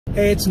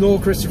Hey, it's Noel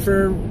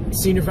Christopher,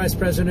 Senior Vice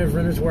President of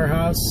Renters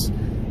Warehouse.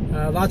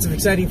 Lots of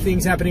exciting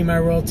things happening in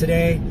my world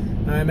today.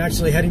 I'm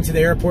actually heading to the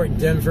airport in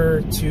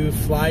Denver to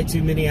fly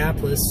to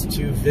Minneapolis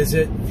to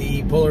visit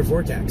the polar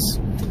vortex.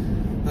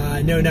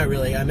 No, not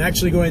really. I'm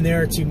actually going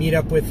there to meet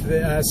up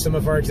with some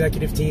of our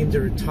executive team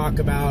to talk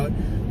about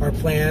our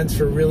plans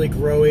for really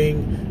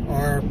growing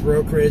our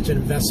brokerage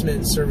and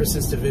investment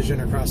services division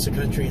across the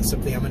country. It's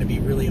something I'm going to be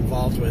really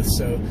involved with,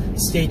 so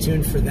stay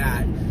tuned for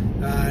that.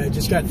 I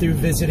just got through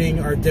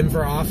visiting our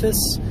Denver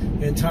office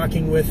and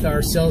talking with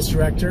our sales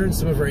director and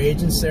some of our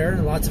agents there,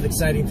 and lots of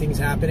exciting things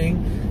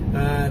happening.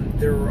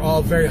 They're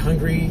all very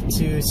hungry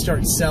to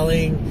start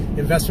selling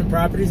investment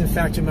properties. In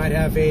fact, we might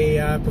have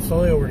a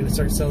portfolio we're going to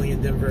start selling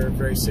in Denver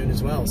very soon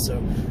as well.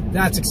 So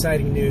that's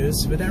exciting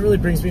news. But that really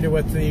brings me to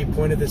what the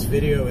point of this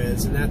video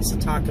is, and that's to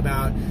talk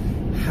about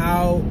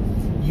how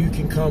you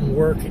can come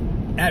work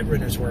at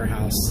Renters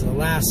Warehouse. The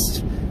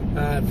last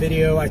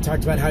video, I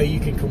talked about how you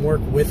can come work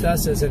with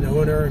us as an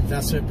owner,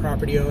 investment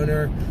property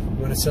owner. You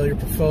want to sell your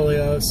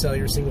portfolio, sell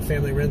your single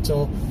family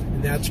rental,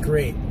 and that's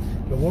great.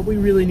 But what we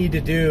really need to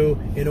do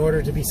in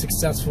order to be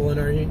successful in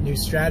our new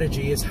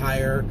strategy is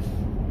hire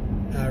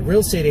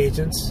real estate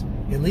agents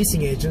and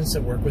leasing agents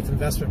that work with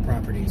investment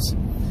properties.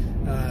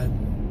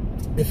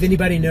 If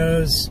anybody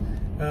knows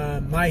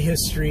my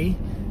history,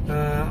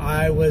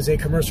 I was a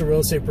commercial real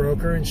estate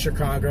broker in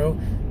Chicago,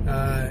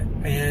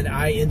 and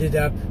I ended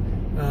up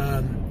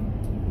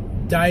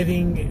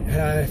diving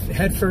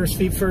head first,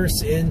 feet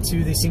first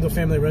into the single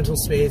family rental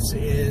space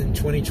in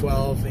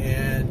 2012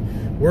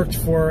 and worked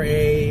for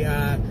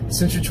a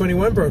Century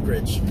 21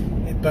 brokerage,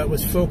 but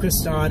was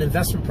focused on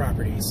investment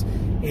properties.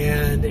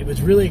 And it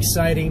was really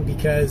exciting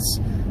because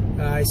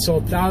I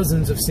sold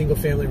thousands of single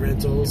family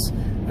rentals,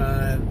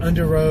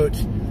 underwrote,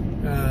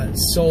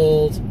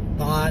 sold,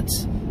 bought,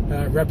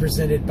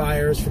 represented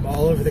buyers from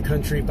all over the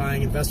country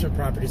buying investment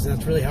properties, and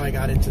that's really how I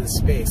got into the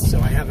space. So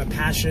I have a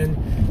passion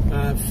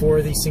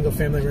for the single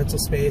family rental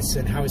space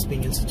and how it's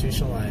being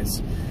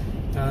institutionalized.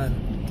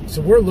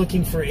 So we're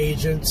looking for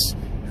agents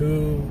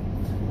who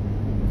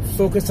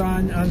focus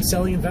on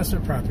selling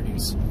investment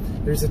properties.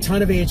 There's a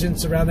ton of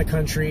agents around the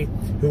country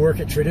who work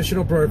at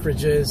traditional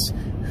brokerages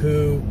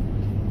who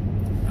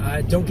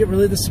don't get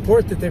really the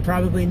support that they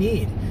probably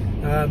need.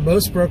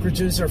 Most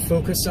brokerages are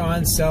focused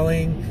on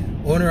selling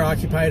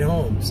owner-occupied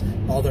homes.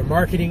 All their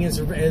marketing is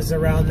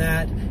around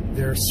that,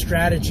 their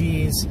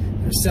strategies,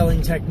 their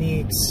selling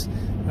techniques.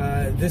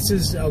 This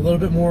is a little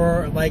bit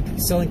more like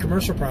selling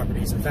commercial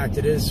properties. In fact,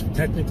 it is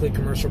technically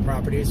commercial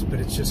properties, but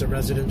it's just a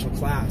residential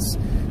class.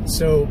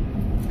 So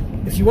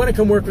if you want to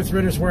come work with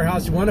Renters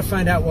Warehouse, you want to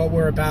find out what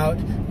we're about,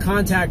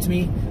 contact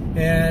me,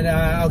 and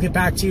I'll get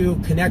back to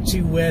you, connect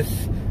you with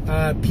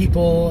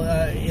people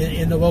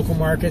in the local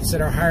markets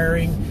that are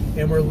hiring,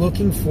 and we're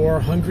looking for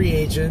hungry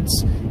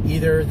agents,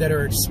 either that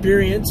are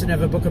experienced and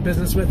have a book of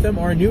business with them,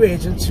 or new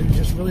agents who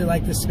just really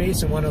like the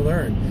space and want to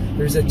learn.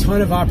 There's a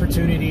ton of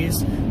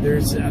opportunities.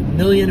 There's 1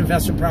 million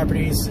investment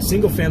properties,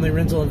 single family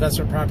rental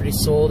investment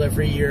properties sold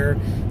every year,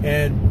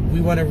 and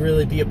we want to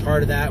really be a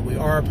part of that. We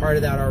are a part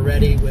of that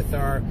already with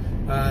our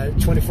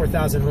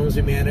 24,000 homes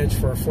we manage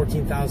for our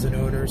 14,000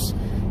 owners.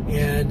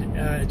 And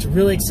it's a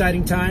really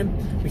exciting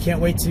time. We can't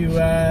wait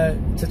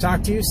to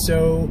talk to you.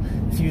 So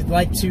if you'd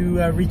like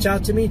to reach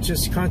out to me,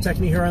 just contact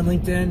me here on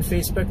LinkedIn,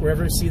 Facebook,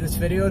 wherever you see this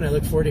video, and I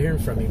look forward to hearing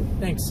from you.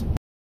 Thanks.